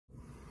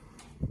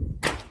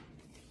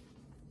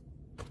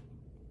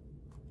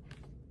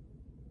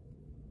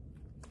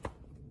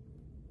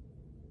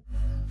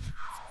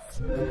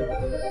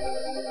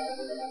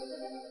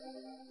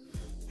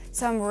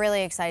So I'm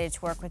really excited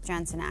to work with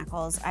Jensen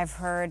Ackles. I've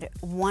heard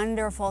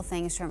wonderful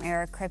things from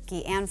Eric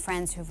Kripke and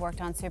friends who've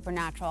worked on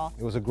Supernatural.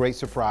 It was a great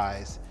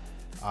surprise.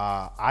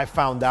 I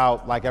found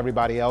out, like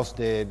everybody else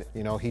did,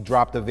 you know, he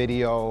dropped a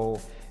video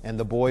and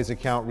the boys'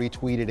 account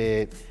retweeted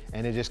it,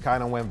 and it just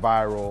kind of went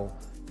viral.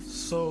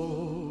 Soldier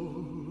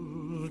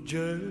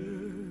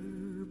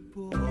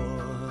boy,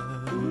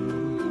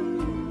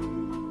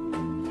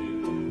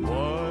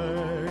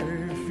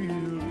 why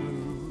feel blue?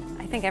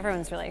 I think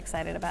everyone's really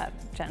excited about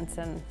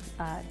Jensen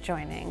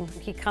joining.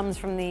 He comes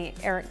from the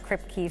Eric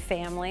Kripke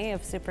family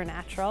of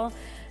Supernatural,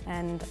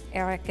 and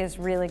Eric is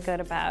really good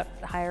about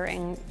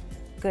hiring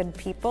good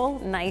people,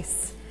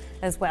 nice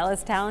as well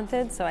as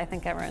talented, so I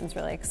think everyone's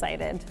really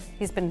excited.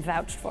 He's been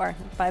vouched for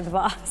by the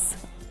boss.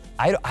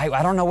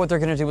 I don't know what they're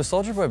gonna do with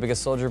Soldier Boy, because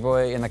Soldier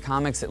Boy, in the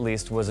comics at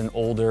least, was an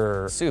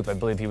older soup. I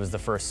believe he was the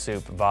first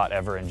soup Vought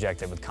ever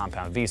injected with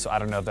Compound V, so I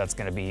don't know if that's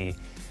gonna be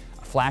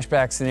a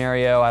flashback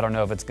scenario. I don't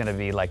know if it's gonna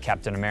be like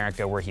Captain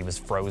America, where he was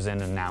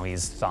frozen and now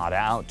he's thawed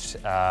out.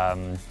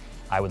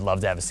 I would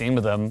love to have a scene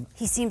with him.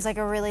 He seems like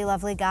a really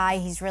lovely guy,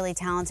 he's really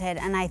talented,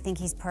 and I think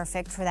he's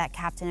perfect for that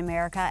Captain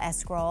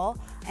America-esque role.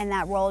 And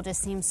that role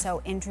just seems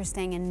so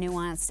interesting and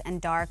nuanced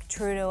and dark,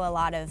 true to a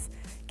lot of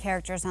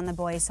characters on The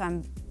Boys, so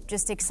I'm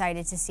just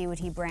excited to see what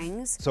he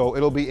brings. So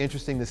it'll be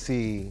interesting to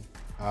see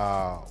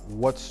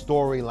what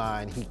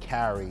storyline he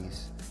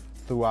carries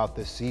throughout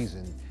this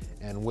season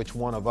and which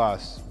one of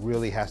us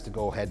really has to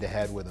go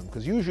head-to-head with him.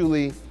 Because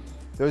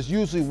there's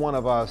usually one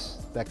of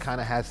us that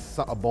kind of has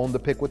a bone to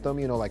pick with them,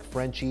 you know, like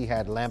Frenchie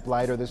had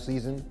Lamplighter this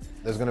season.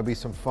 There's gonna be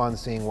some fun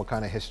seeing what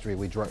kind of history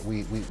we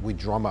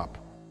drum up.